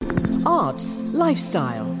Arts,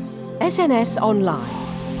 Lifestyle. SNS Online.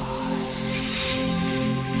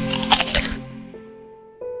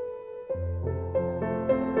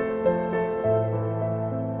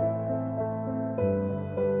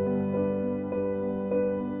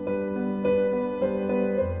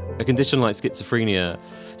 A condition like schizophrenia,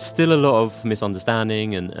 still a lot of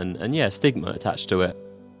misunderstanding and stigma attached to it.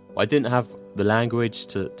 I didn't have the language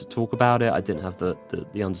to talk about it. I didn't have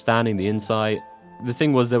the understanding, the insight. The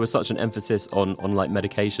thing was, there was such an emphasis on like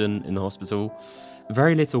medication in the hospital.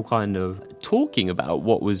 Very little kind of talking about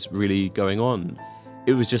what was really going on.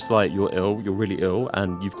 It was just like, you're ill, you're really ill,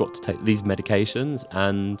 and you've got to take these medications,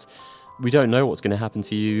 and we don't know what's going to happen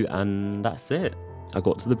to you, and that's it. I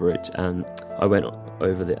got to the bridge and I went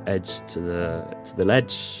over the edge to the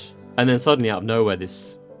ledge, and then suddenly out of nowhere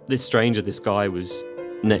this stranger, this guy was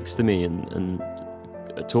next to me and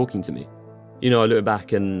talking to me. You know, I look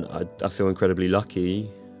back and I feel incredibly lucky,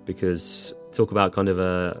 because talk about kind of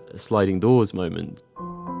a sliding doors moment.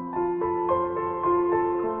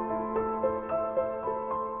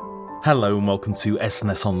 Hello and welcome to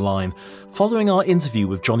SNS Online. Following our interview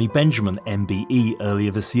with Jonny Benjamin, MBE,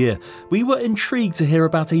 earlier this year, we were intrigued to hear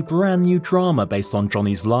about a brand new drama based on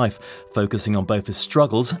Jonny's life, focusing on both his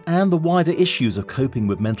struggles and the wider issues of coping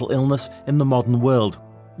with mental illness in the modern world.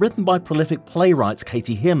 Written by prolific playwright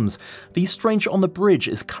Katie Hims, The Stranger on the Bridge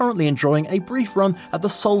is currently enjoying a brief run at the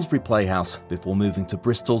Salisbury Playhouse before moving to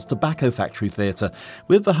Bristol's Tobacco Factory Theatre,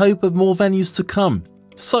 with the hope of more venues to come.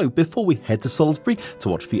 So, before we head to Salisbury to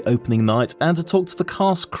watch the opening night and to talk to the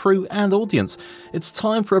cast, crew and audience, it's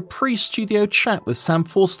time for a pre-studio chat with Sam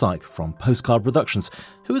Forstyke from Postcard Productions,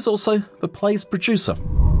 who is also the play's producer.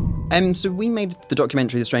 So we made the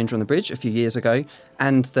documentary The Stranger on the Bridge a few years ago,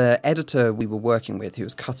 and the editor we were working with, who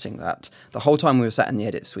was cutting that, the whole time we were sat in the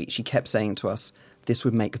edit suite, she kept saying to us, "This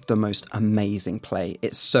would make the most amazing play.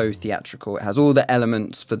 It's so theatrical. It has all the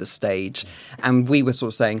elements for the stage." And we were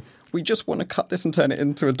sort of saying, we just want to cut this and turn it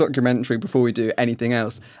into a documentary before we do anything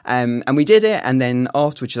else. And we did it. And then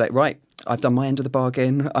afterwards, she's like, right, I've done my end of the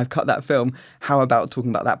bargain. I've cut that film. How about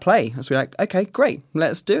talking about that play? So we're like, okay, great,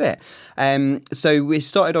 let's do it. So we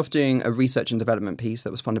started off doing a research and development piece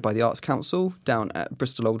that was funded by the Arts Council down at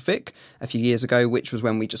Bristol Old Vic a few years ago, which was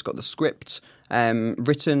when we just got the script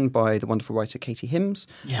written by the wonderful writer Katie Hims.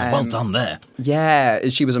 Yeah, well done there. Yeah,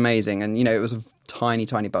 she was amazing. And, you know, it was a tiny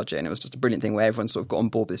budget, and it was just a brilliant thing where everyone sort of got on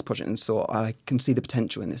board with this project and saw, I can see the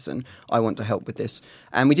potential in this and I want to help with this.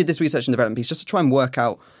 And we did this research and development piece just to try and work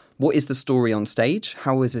out, what is the story on stage?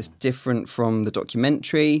 How is this different from the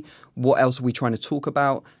documentary? What else are we trying to talk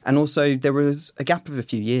about? And also, there was a gap of a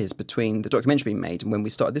few years between the documentary being made and when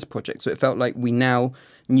we started this project. So it felt like we now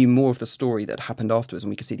knew more of the story that happened afterwards,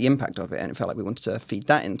 and we could see the impact of it. And it felt like we wanted to feed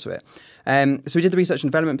that into it. So we did the research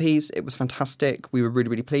and development piece. It was fantastic. We were really,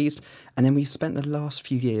 really pleased. And then we spent the last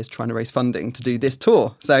few years trying to raise funding to do this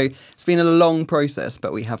tour. So it's been a long process,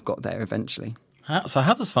 but we have got there eventually. So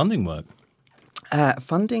how does funding work?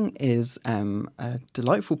 Funding is a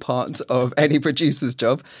delightful part of any producer's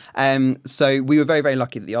job. So we were very, very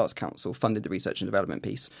lucky that the Arts Council funded the research and development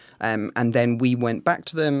piece. And then we went back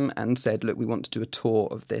to them and said, look, we want to do a tour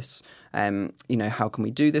of this. How can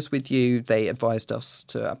we do this with you? They advised us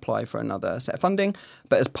to apply for another set of funding.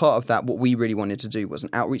 But as part of that, what we really wanted to do was an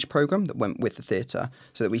outreach programme that went with the theatre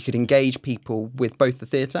so that we could engage people with both the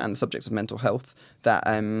theatre and the subjects of mental health that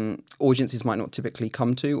audiences might not typically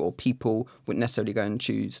come to, or people wouldn't necessarily go and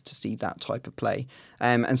choose to see that type of play.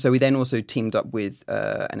 And so we then also teamed up with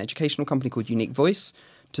an educational company called Unique Voice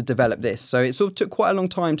to develop this. So it sort of took quite a long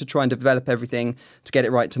time to try and develop everything, to get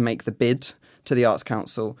it right, to make the bid to the Arts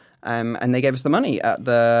Council. And they gave us the money at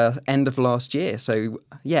the end of last year. So,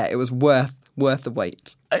 yeah, it was worth the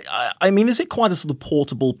wait. I mean, is it quite a sort of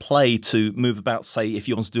portable play to move about, say, if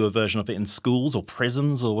you want to do a version of it in schools or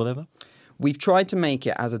prisons or whatever? We've tried to make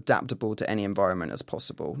it as adaptable to any environment as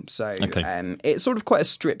possible. So it's sort of quite a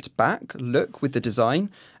stripped back look with the design,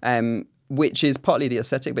 which is partly the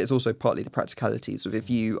aesthetic, but it's also partly the practicalities. So if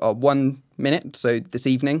you are 1 minute, so this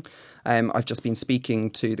evening, I've just been speaking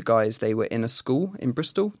to the guys. They were in a school in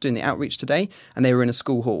Bristol doing the outreach today, and they were in a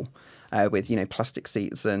school hall. With, plastic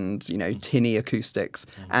seats and, tinny acoustics.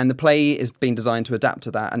 And the play is being designed to adapt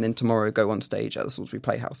to that, and then tomorrow go on stage at the Salisbury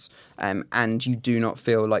Playhouse. And you do not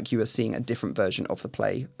feel like you are seeing a different version of the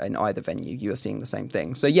play in either venue. You are seeing the same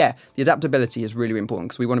thing. So, yeah, the adaptability is really, really important,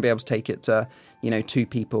 because we want to be able to take it to, 2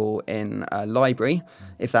 people in a library,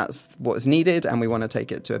 if that's what is needed, and we want to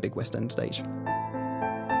take it to a big West End stage.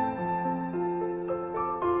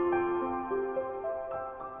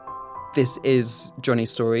 This is Jonny's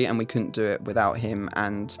story, and we couldn't do it without him.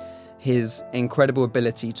 And his incredible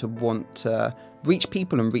ability to want to reach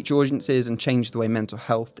people and reach audiences and change the way mental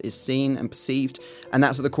health is seen and perceived. And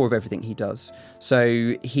that's at the core of everything he does.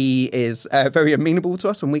 So he is very amenable to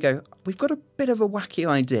us when we go, we've got a bit of a wacky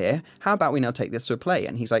idea. How about we now take this to a play?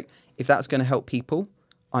 And he's like, if that's going to help people,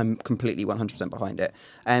 I'm completely 100% behind it.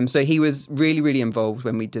 So he was really, really involved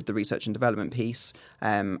when we did the research and development piece.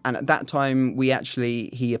 And at that time,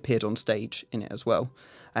 he appeared on stage in it as well.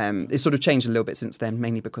 It's sort of changed a little bit since then,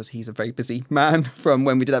 mainly because he's a very busy man from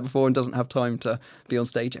when we did that before and doesn't have time to be on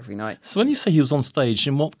stage every night. So when you say he was on stage,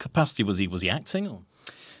 in what capacity was he? Was he acting? Or?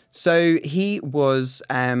 So he was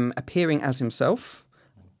appearing as himself,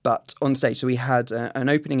 but on stage. So we had an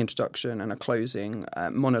opening introduction and a closing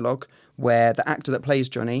monologue where the actor that plays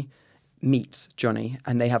Johnny meets Johnny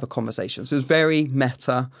and they have a conversation. So it was very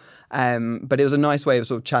meta, but it was a nice way of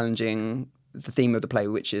sort of challenging the theme of the play,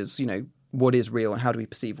 which is, what is real and how do we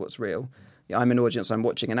perceive what's real? I'm an audience, I'm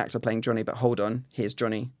watching an actor playing Johnny, but hold on, here's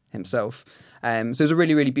Johnny himself. So it was a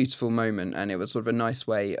really, really beautiful moment, and it was sort of a nice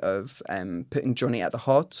way of putting Johnny at the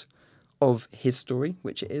heart of his story,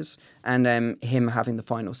 which it is, and him having the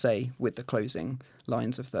final say with the closing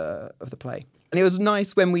lines of the play. And it was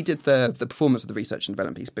nice when we did the performance of the research and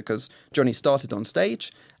development piece, because Johnny started on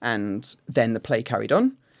stage and then the play carried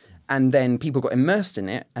on. And then people got immersed in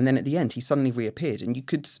it. And then at the end, he suddenly reappeared. And you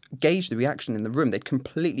could gauge the reaction in the room. They'd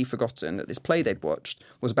completely forgotten that this play they'd watched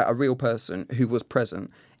was about a real person who was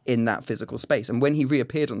present in that physical space. And when he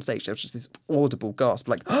reappeared on stage, there was just this audible gasp,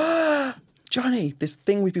 like, ah, Johnny, this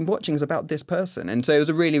thing we've been watching is about this person. And so it was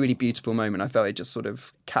a really, really beautiful moment. I felt it just sort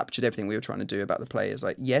of captured everything we were trying to do about the play. It's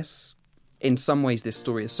like, yes, in some ways, this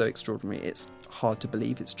story is so extraordinary, it's hard to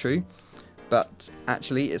believe it's true. But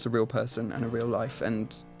actually, it's a real person and a real life.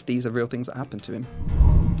 And these are real things that happen to him.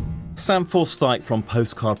 Sam Forsythe from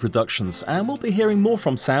Postcard Productions, and we'll be hearing more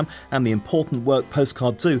from Sam and the important work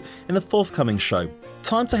Postcard do in the forthcoming show.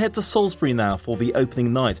 Time to head to Salisbury now for the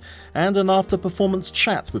opening night and an after-performance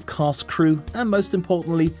chat with cast, crew and, most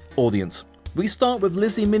importantly, audience. We start with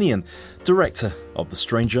Lizzie Minion, director of The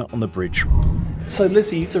Stranger on the Bridge. So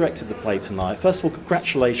Lizzie, you directed the play tonight. First of all,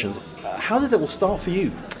 congratulations. How did it all start for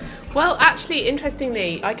you? Well, actually,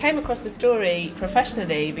 interestingly, I came across the story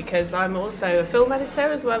professionally because I'm also a film editor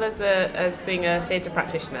as well as being a theatre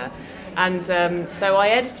practitioner. And so I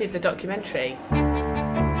edited the documentary.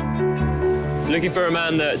 Looking for a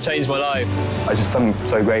man that changed my life. I'm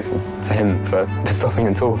so grateful to him for stopping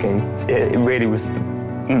and talking. It really was the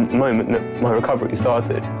moment that my recovery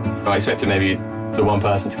started. I expected maybe the one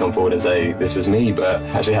person to come forward and say this was me, but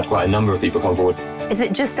actually had quite a number of people come forward. Is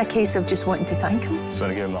it just a case of just wanting to thank him? Just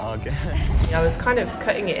want to give him a hug. I was kind of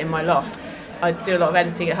cutting it in my loft. I do a lot of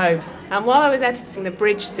editing at home. And while I was editing the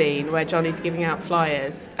bridge scene where Johnny's giving out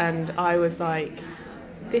flyers, and I was like,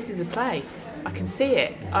 this is a play. I can see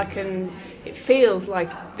it. It feels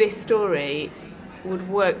like this story would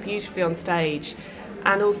work beautifully on stage.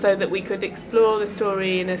 And also that we could explore the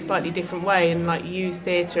story in a slightly different way and use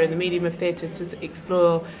theatre and the medium of theatre to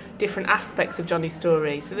explore different aspects of Johnny's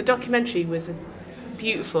story. So the documentary was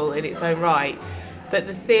beautiful in its own right, but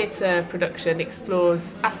the theatre production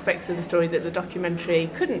explores aspects of the story that the documentary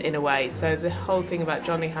couldn't in a way. So the whole thing about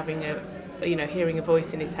Johnny having hearing a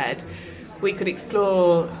voice in his head, we could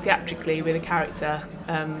explore theatrically with a character.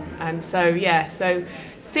 And so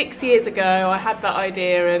 6 years ago I had that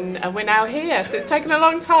idea and we're now here. So it's taken a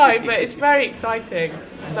long time, but it's very exciting.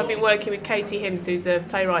 So I've been working with Katie Hims, who's a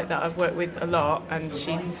playwright that I've worked with a lot, and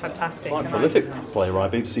she's fantastic. Quite prolific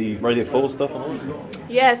playwright, BBC Radio 4 stuff and all that.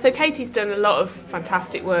 Yeah, so Katie's done a lot of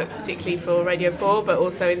fantastic work, particularly for Radio 4, but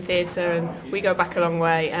also in theatre, and we go back a long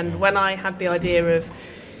way. And when I had the idea of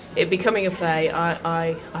it becoming a play,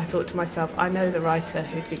 I thought to myself, I know the writer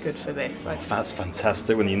who'd be good for this. That's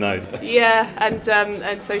fantastic when you know that. Yeah,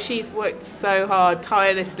 and so she's worked so hard,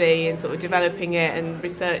 tirelessly, in sort of developing it and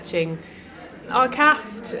researching. Our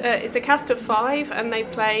cast, it's a cast of 5, and they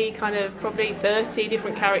play kind of probably 30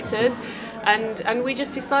 different characters. And we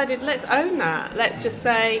just decided, let's own that. Let's just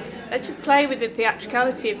play with the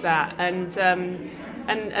theatricality of that,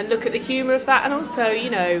 and look at the humour of that, and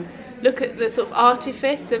also, look at the sort of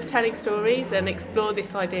artifice of telling stories and explore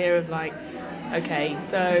this idea of okay,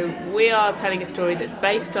 so we are telling a story that's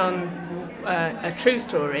based on a true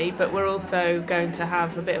story, but we're also going to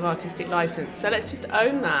have a bit of artistic license. So let's just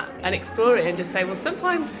own that and explore it and just say, well,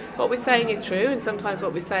 sometimes what we're saying is true and sometimes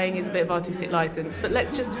what we're saying is a bit of artistic license, but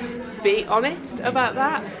let's just be honest about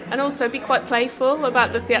that, and also be quite playful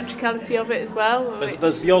about the theatricality of it as well.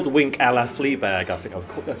 There's the odd wink a la Fleabag, I think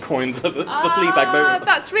I've coined for Fleabag moment.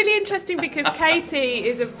 That's really interesting because Katie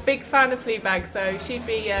is a big fan of Fleabag, so she'd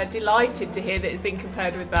be delighted to hear that it's been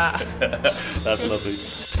compared with that. That's lovely.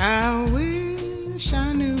 I wish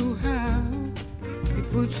I knew how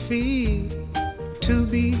it would feel to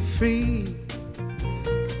be free.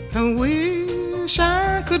 I wish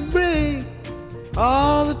I could break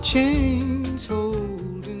all the chains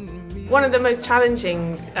holding me. One of the most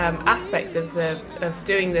challenging aspects of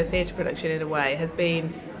doing the theatre production in a way has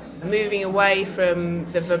been moving away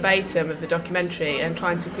from the verbatim of the documentary and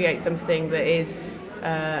trying to create something that is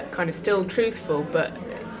kind of still truthful but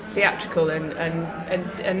theatrical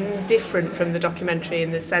and different from the documentary,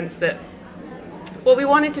 in the sense that what we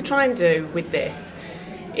wanted to try and do with this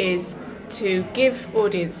is to give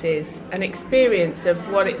audiences an experience of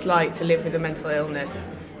what it's like to live with a mental illness.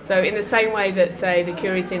 So in the same way that, say, The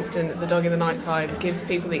Curious Incident of the Dog in the Nighttime gives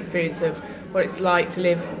people the experience of what it's like to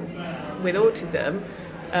live with autism,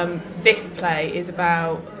 this play is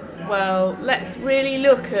about, well, let's really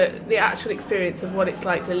look at the actual experience of what it's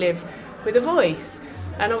like to live with a voice.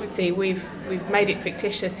 And obviously we've made it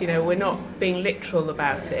fictitious, we're not being literal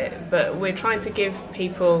about it, but we're trying to give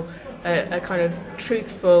people a kind of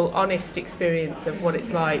truthful, honest experience of what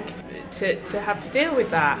it's like to have to deal with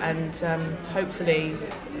that, and hopefully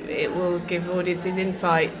it will give audiences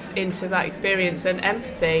insights into that experience and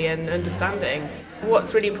empathy and understanding.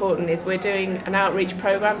 What's really important is we're doing an outreach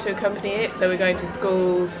programme to accompany it, so we're going to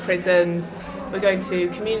schools, prisons, we're going to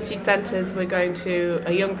community centres, we're going to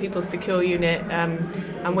a young people's secure unit,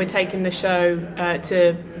 and we're taking the show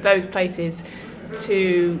to those places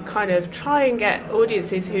to kind of try and get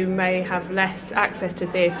audiences who may have less access to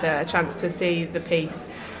theatre a chance to see the piece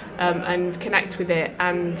and connect with it,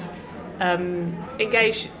 and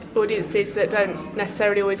engage audiences that don't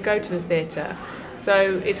necessarily always go to the theatre.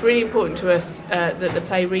 So it's really important to us that the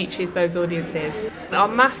play reaches those audiences. Our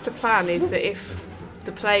master plan is that if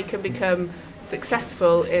the play can become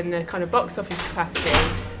successful in the kind of box office capacity,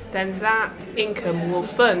 then that income will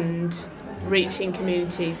fund reaching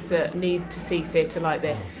communities that need to see theatre like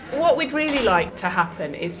this. What we'd really like to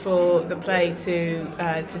happen is for the play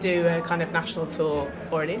to do a kind of national tour,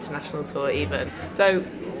 or an international tour even. So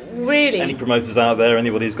really... Any promoters out there,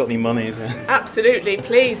 anybody who's got any money? Absolutely,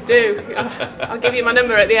 please do. I'll give you my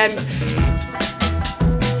number at the end.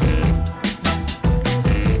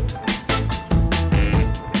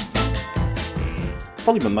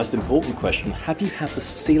 Probably the most important question, have you had the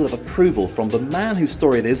seal of approval from the man whose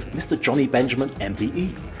story it is, Mr. Johnny Benjamin,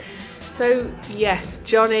 MBE? So, yes,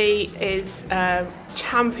 Johnny is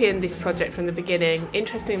championed this project from the beginning.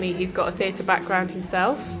 Interestingly, he's got a theatre background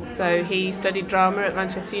himself, so he studied drama at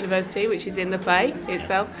Manchester University, which is in the play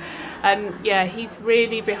itself. And yeah, he's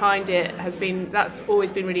really behind it. That's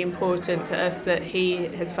always been really important to us, that he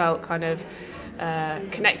has felt kind of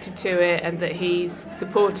connected to it, and that he's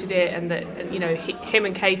supported it, and that him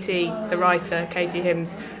and Katie, the writer, Katie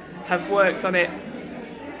Hims, have worked on it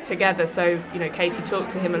together. So Katie talked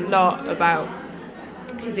to him a lot about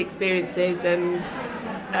his experiences, and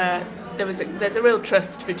there's a real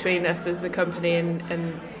trust between us as a company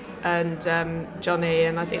and Johnny,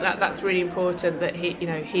 and I think that's really important. That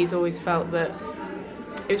he's always felt that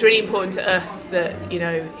it was really important to us that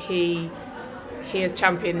he has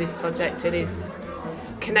championed this project and is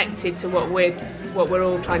connected to what we're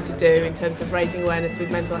all trying to do in terms of raising awareness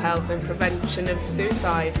with mental health and prevention of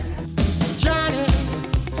suicide. Johnny,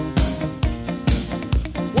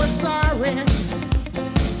 we're sorry.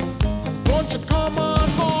 Won't you come on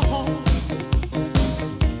home?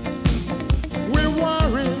 We're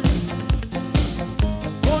worried.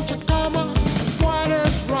 Won't you come on? What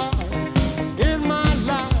is wrong in my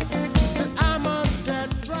life that I must get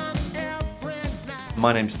drunk every night?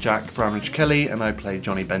 My name's Jack Bramridge-Kelly, and I play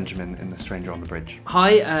Johnny Benjamin in The Stranger on the Bridge.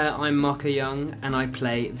 Hi, I'm Marco Young, and I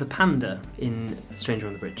play the panda in Stranger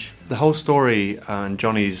on the Bridge. The whole story, and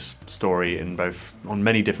Johnny's story on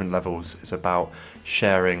many different levels, is about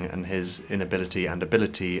sharing and his inability and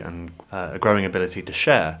ability, and a growing ability to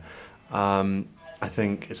share. I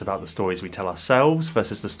think it's about the stories we tell ourselves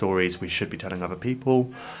versus the stories we should be telling other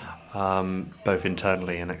people, both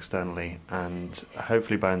internally and externally. And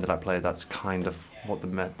hopefully by the end of that play, that's kind of what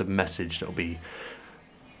the message that will be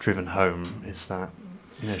driven home, is that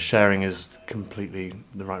sharing is completely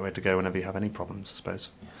the right way to go whenever you have any problems, I suppose.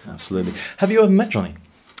 Absolutely. Have you ever met Johnny?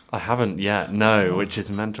 I haven't yet, no, which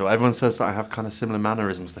is mental. Everyone says that I have kind of similar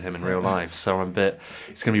mannerisms to him in real life, so it's going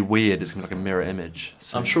to be weird. It's going to be like a mirror image.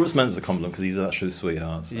 So. I'm sure it's meant as a compliment because he's actually a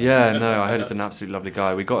sweetheart. So. Yeah, no, I heard he's an absolutely lovely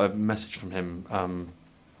guy. We got a message from him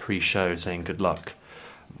pre-show saying good luck,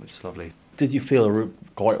 which is lovely. Did you feel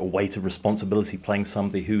quite a weight of responsibility playing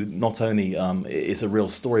somebody who not only is a real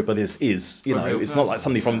story, but is it's not like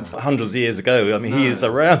somebody from hundreds of years ago. I mean, he is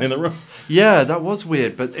around in the room. Yeah, that was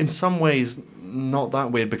weird, but in some ways not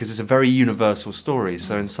that weird because it's a very universal story.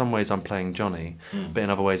 So in some ways I'm playing Johnny, but in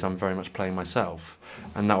other ways I'm very much playing myself.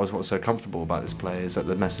 And that was what's so comfortable about this play, is that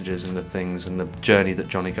the messages and the things and the journey that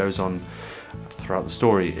Johnny goes on throughout the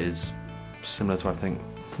story is similar to, I think,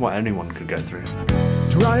 what anyone could go through.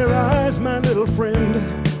 Dry your eyes, my little friend.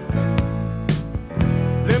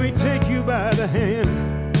 Let me take you by the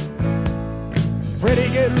hand. Freddie,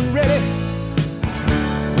 get ready.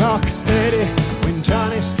 Rock steady when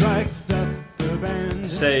Johnny strikes up the band.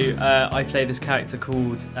 So I play this character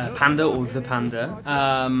called Panda, or the Panda.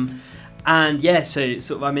 And yeah, so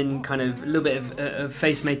sort of I'm in kind of a little bit of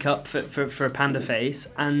face makeup for a panda face,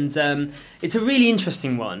 and it's a really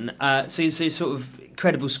interesting one. So sort of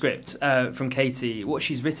credible script from Katie. What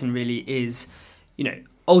she's written really is,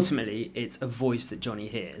 ultimately it's a voice that Johnny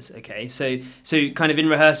hears. Okay, so kind of in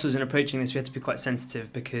rehearsals and approaching this, we had to be quite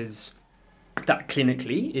sensitive because that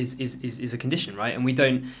clinically is a condition, right? And we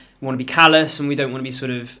don't want to be callous, and we don't want to be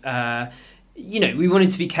sort of we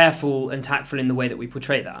wanted to be careful and tactful in the way that we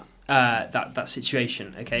portray that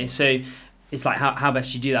situation. Okay, so it's like how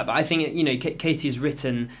best you do that. But I think Katie has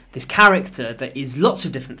written this character that is lots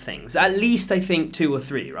of different things. At least I think 2 or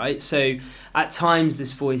 3, right? So at times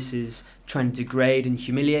this voice is trying to degrade and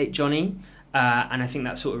humiliate Johnny, and I think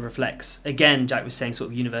that sort of reflects, again, Jack was saying,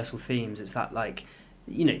 sort of universal themes. It's that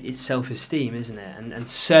it's self-esteem, isn't it? And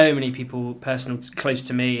so many people, personal, close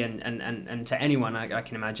to me and to anyone I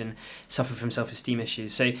can imagine, suffer from self-esteem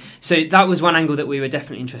issues. So that was one angle that we were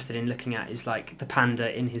definitely interested in looking at, is like the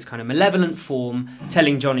panda in his kind of malevolent form,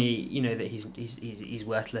 telling Johnny, that he's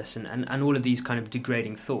worthless and all of these kind of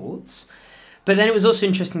degrading thoughts. But then it was also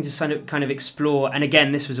interesting to kind of explore, and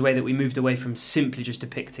again, this was a way that we moved away from simply just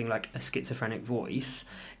depicting like a schizophrenic voice,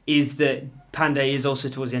 is that Panda is also,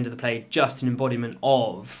 towards the end of the play, just an embodiment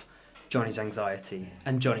of Johnny's anxiety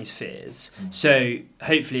and Johnny's fears. So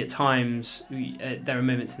hopefully at times there are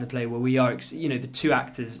moments in the play where we are, the 2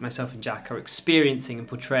 actors, myself and Jack, are experiencing and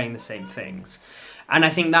portraying the same things. And I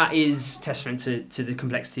think that is testament to the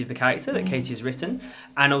complexity of the character that Katie has written,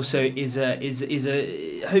 and also is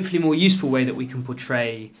a hopefully more useful way that we can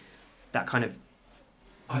portray that kind of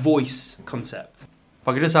voice concept. If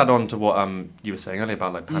I could just add on to what you were saying earlier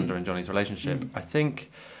about like Panda and Johnny's relationship, I think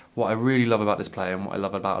what I really love about this play, and what I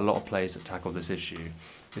love about a lot of plays that tackle this issue,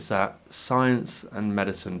 is that science and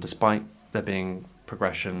medicine, despite there being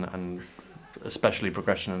progression, and especially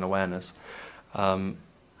progression and awareness,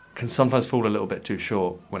 can sometimes fall a little bit too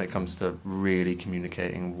short when it comes to really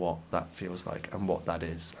communicating what that feels like and what that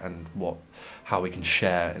is, and how we can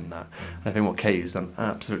share in that. And I think what Katie's done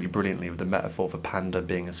absolutely brilliantly with the metaphor for Panda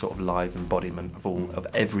being a sort of live embodiment of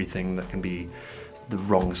everything that can be the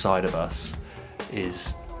wrong side of us,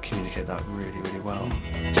 is communicate that really, really well.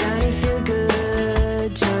 Johnny feel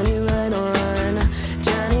good, Johnny right on,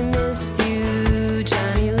 Johnny miss you,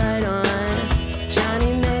 Johnny light on,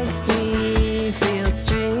 Johnny makes me feel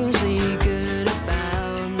strangely good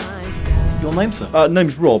about myself. Your name, sir?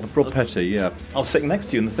 Name's Rob Petty, yeah. I was sitting next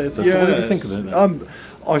to you in the theatre, so what did you think of it?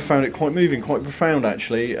 I found it quite moving, quite profound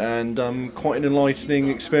actually, and quite an enlightening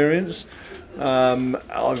experience.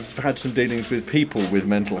 I've had some dealings with people with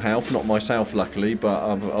mental health, not myself luckily,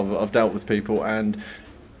 but I've dealt with people, and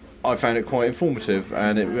I found it quite informative,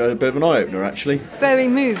 and it was a bit of an eye-opener actually. Very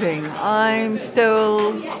moving. I'm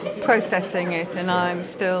still processing it, and I'm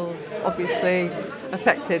still obviously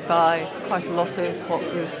affected by quite a lot of what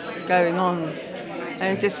was going on, and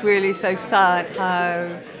it's just really so sad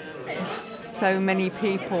how so many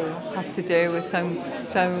people have to deal with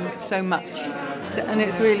so much, and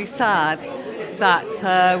it's really sad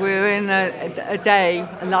that we're in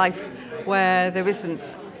a life where there isn't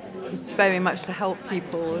very much to help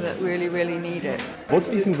people that really, really need it. What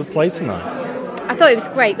do you think of the play tonight? I thought it was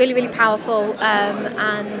great, really, really powerful,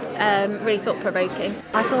 and really thought-provoking.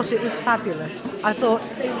 I thought it was fabulous. I thought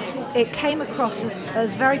it came across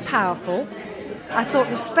as very powerful. I thought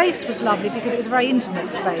the space was lovely because it was a very intimate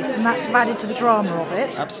space, and that's added to the drama of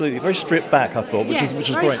it. Absolutely, very stripped back, I thought, which is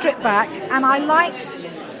very great. Stripped back, and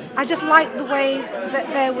I just liked the way that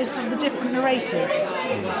there was sort of the different narrators,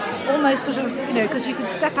 almost sort of, because you could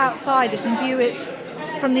step outside it and view it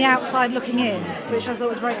from the outside looking in, which I thought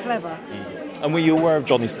was very clever. And were you aware of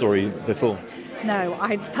Johnny's story before? No,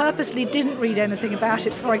 I purposely didn't read anything about it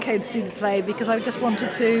before I came to see the play, because I just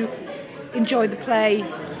wanted to enjoy the play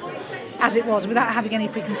as it was, without having any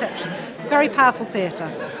preconceptions. Very powerful theatre.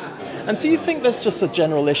 And do you think there's just a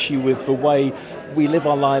general issue with the way we live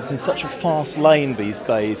our lives in such a fast lane these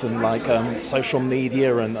days, and like social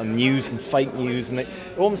media and news and fake news, and it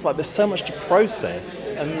almost like there's so much to process,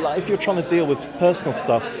 and like if you're trying to deal with personal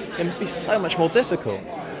stuff, it must be so much more difficult.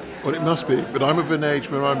 Well, it must be, but I'm of an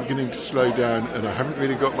age where I'm beginning to slow down, and I haven't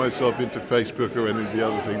really got myself into Facebook or any of the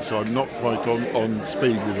other things, so I'm not quite on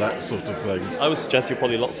speed with that sort of thing. I would suggest you're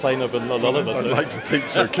probably a lot saner than a lot of us. I'd like to think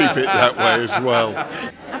so. Keep it that way as well.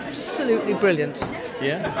 Absolutely brilliant.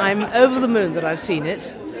 Yeah. I'm over the moon that I've seen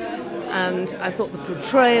it, and I thought the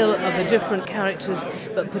portrayal of the different characters,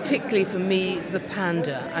 but particularly for me, the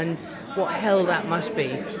panda, and what hell that must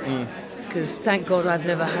be. Because thank God I've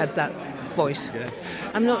never had that voice.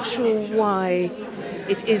 I'm not sure why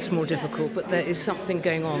it is more difficult, but there is something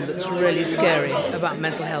going on that's really scary about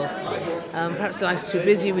mental health. Perhaps the life's too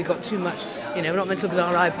busy, we got too much, we're not meant to look at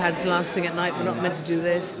our iPads last thing at night, we're not meant to do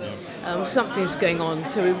this. Something's going on,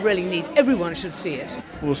 so we really need, everyone should see it.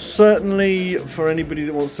 Well, certainly for anybody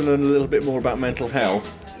that wants to learn a little bit more about mental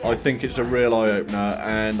health, I think it's a real eye-opener,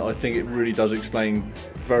 and I think it really does explain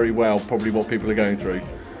very well probably what people are going through.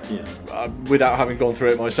 Without having gone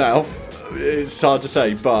through it myself, it's hard to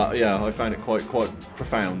say, but yeah, I found it quite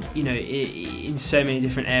profound. In so many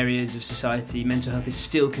different areas of society, mental health is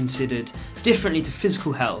still considered differently to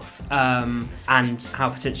physical health, and how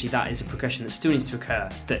potentially that is a progression that still needs to occur,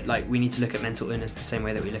 that we need to look at mental illness the same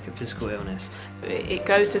way that we look at physical illness. It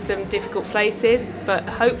goes to some difficult places, but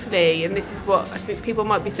hopefully, and this is what I think people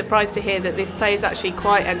might be surprised to hear, that this play is actually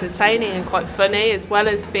quite entertaining and quite funny, as well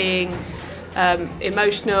as being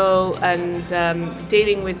emotional and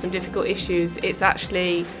dealing with some difficult issues. It's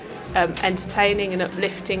actually entertaining and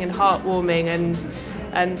uplifting and heartwarming,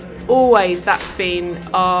 and always that's been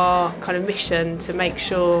our kind of mission, to make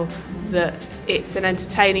sure that it's an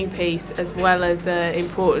entertaining piece as well as an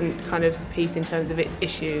important kind of piece in terms of its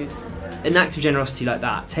issues. An act of generosity like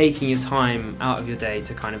that, taking your time out of your day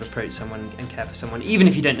to kind of approach someone and care for someone, even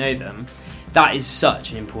if you don't know them, that is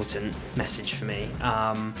such an important message for me,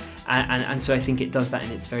 and so I think it does that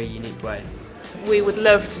in its very unique way. We would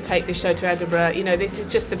love to take this show to Edinburgh. This is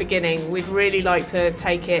just the beginning. We'd really like to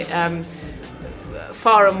take it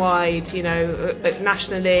far and wide,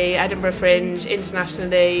 nationally, Edinburgh Fringe,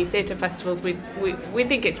 internationally, theatre festivals. We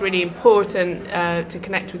think it's really important to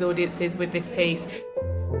connect with audiences with this piece.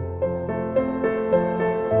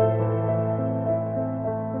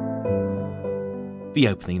 The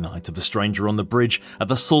opening night of A Stranger on the Bridge at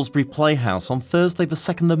the Salisbury Playhouse on Thursday the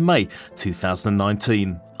 2nd of May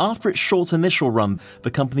 2019. After its short initial run, the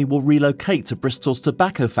company will relocate to Bristol's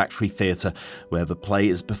Tobacco Factory Theatre, where the play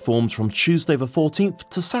is performed from Tuesday the 14th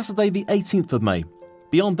to Saturday the 18th of May.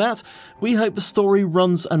 Beyond that, we hope the story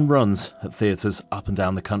runs and runs at theatres up and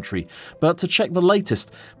down the country. But to check the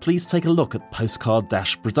latest, please take a look at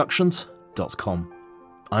postcard-productions.com.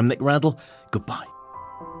 I'm Nick Randall. Goodbye.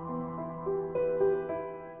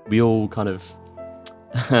 We all kind of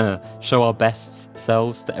show our best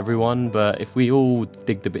selves to everyone, but if we all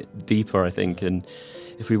digged a bit deeper, I think, and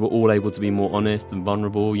if we were all able to be more honest and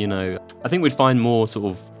vulnerable, I think we'd find more sort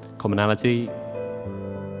of commonality.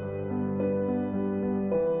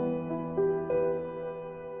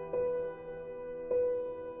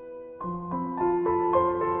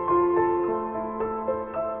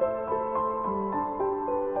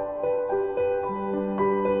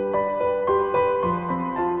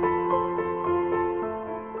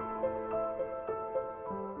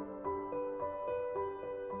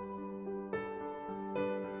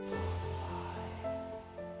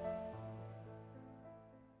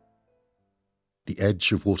 The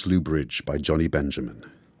Edge of Waterloo Bridge by Johnny Benjamin.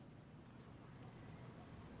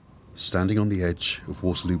 Standing on the edge of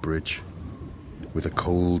Waterloo Bridge, with a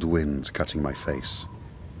cold wind cutting my face,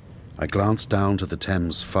 I glance down to the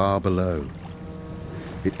Thames far below.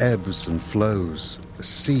 It ebbs and flows, a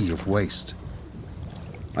sea of waste.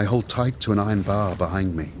 I hold tight to an iron bar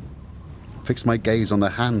behind me, fix my gaze on the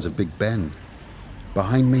hands of Big Ben.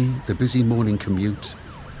 Behind me, the busy morning commute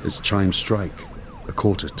as chimes strike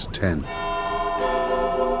 9:45.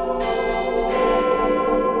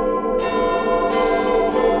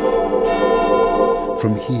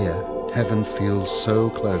 From here, heaven feels so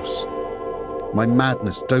close. My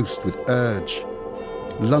madness dosed with urge.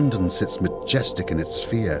 London sits majestic in its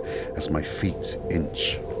sphere as my feet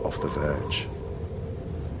inch off the verge.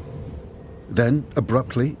 Then,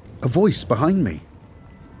 abruptly, a voice behind me.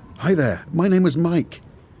 "Hi there, my name is Mike."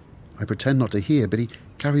 I pretend not to hear, but he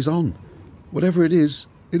carries on. "Whatever it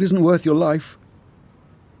isn't worth your life."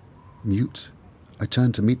 Mute, I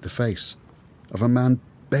turn to meet the face of a man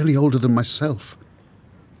barely older than myself.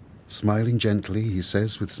 Smiling gently, he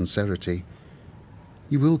says with sincerity,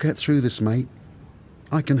 "You will get through this, mate.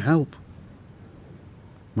 I can help."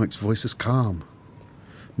 Mike's voice is calm.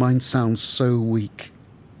 Mine sounds so weak.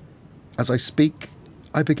 As I speak,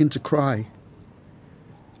 I begin to cry.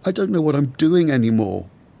 I don't know what I'm doing anymore.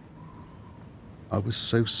 I was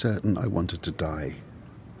so certain I wanted to die.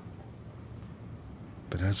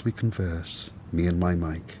 But as we converse, me and my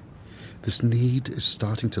Mike, this need is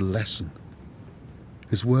starting to lessen.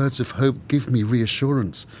 His words of hope give me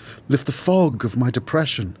reassurance, lift the fog of my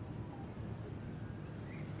depression.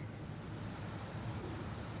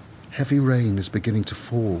 Heavy rain is beginning to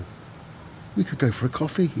fall. We could go for a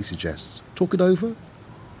coffee, he suggests. Talk it over?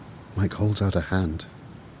 Mike holds out a hand,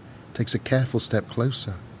 takes a careful step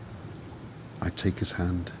closer. I take his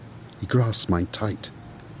hand. He grasps mine tight.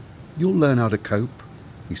 You'll learn how to cope,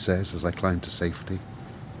 he says as I climb to safety.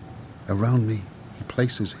 Around me, he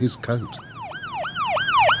places his coat.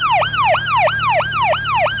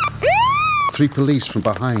 3 police from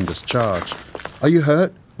behind us charge. Are you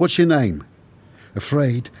hurt? What's your name?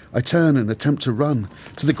 Afraid, I turn and attempt to run.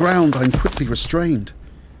 To the ground, I'm quickly restrained.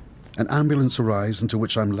 An ambulance arrives, into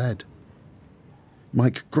which I'm led.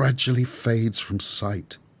 Mike gradually fades from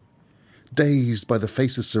sight. Dazed by the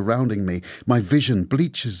faces surrounding me, my vision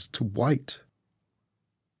bleaches to white.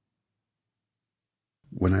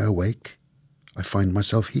 When I awake, I find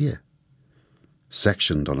myself here,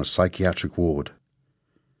 sectioned on a psychiatric ward.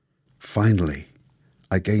 Finally,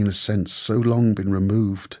 I gain a sense so long been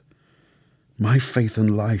removed. My faith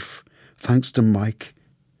in life, thanks to Mike,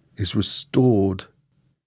 is restored.